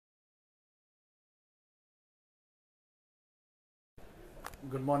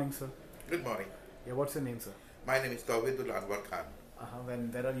Good morning, sir. Good morning. Yeah, what's your name, sir? My name is Tauhidul Anwar Khan.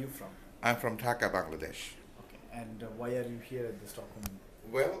 And where are you from? I'm from Dhaka, Bangladesh. Okay. And why are you here at the Stockholm?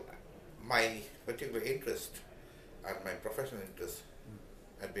 Well, my particular interest and my professional interest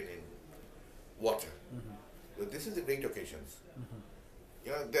have been in water. Mm-hmm. So this is a great occasion.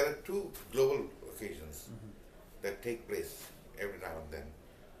 Mm-hmm. There are two global occasions Mm-hmm. that take place every now and then.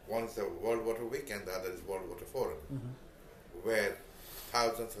 One is the World Water Week and the other is World Water Forum, where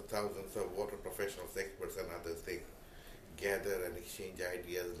thousands and thousands of water professionals, experts and others, they gather and exchange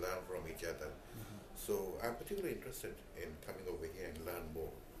ideas, learn from each other. So I'm particularly interested in coming over here and learn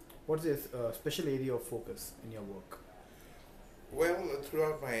more. What's the special area of focus in your work? Well,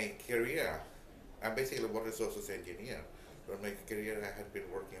 throughout my career, I'm basically a water resources engineer. Throughout my career, I had been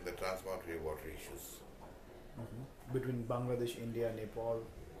working in the transboundary water issues. Between Bangladesh, India, Nepal,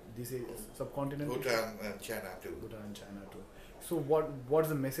 these subcontinent? Bhutan and China too. Bhutan and China too. So what's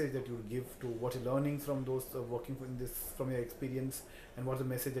the message that you would give to what you're learning from those working in this from your experience, and what's the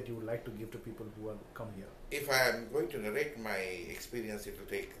message that you would like to give to people who have come here? If I am going to narrate my experience, it will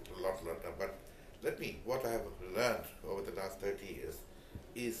take a lot, but what I have learned over the last 30 years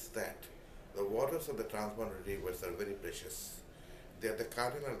is that the waters of the transboundary rivers are very precious. They are the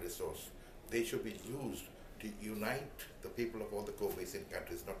cardinal resource. They should be used to unite the people of all the co-basin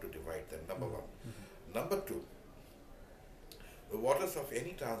countries, not to divide them, number one. Number two, the waters of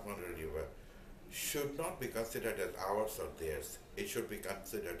any transboundary river should not be considered as ours or theirs. It should be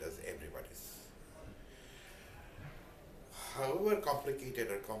considered as everybody's. However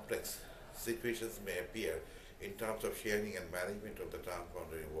complicated or complex situations may appear in terms of sharing and management of the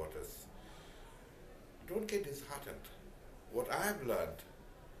transboundary waters, don't get disheartened. What I have learned,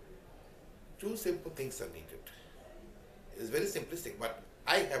 two simple things are needed. It's very simplistic, but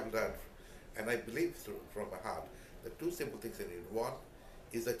I have learned, and I believe from my heart, that two simple things are needed. One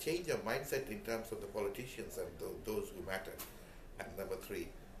is a change of mindset in terms of the politicians and those who matter. And number three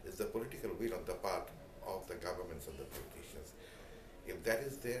is the political will on the part of the governments and the politicians. If that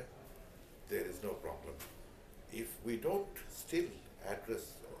is there, there is no problem. If we don't still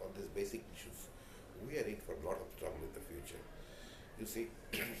address on these basic issues, we are in for a lot of trouble in the future. You see,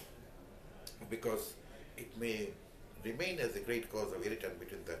 because it may remain as a great cause of irritant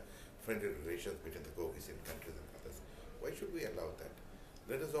between the friendly relations between the co-basin countries and others. Why should we allow that?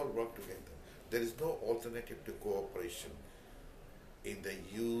 Let us all work together. There is no alternative to cooperation in the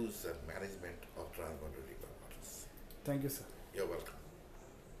use and management of transboundary river waters. Thank you, sir.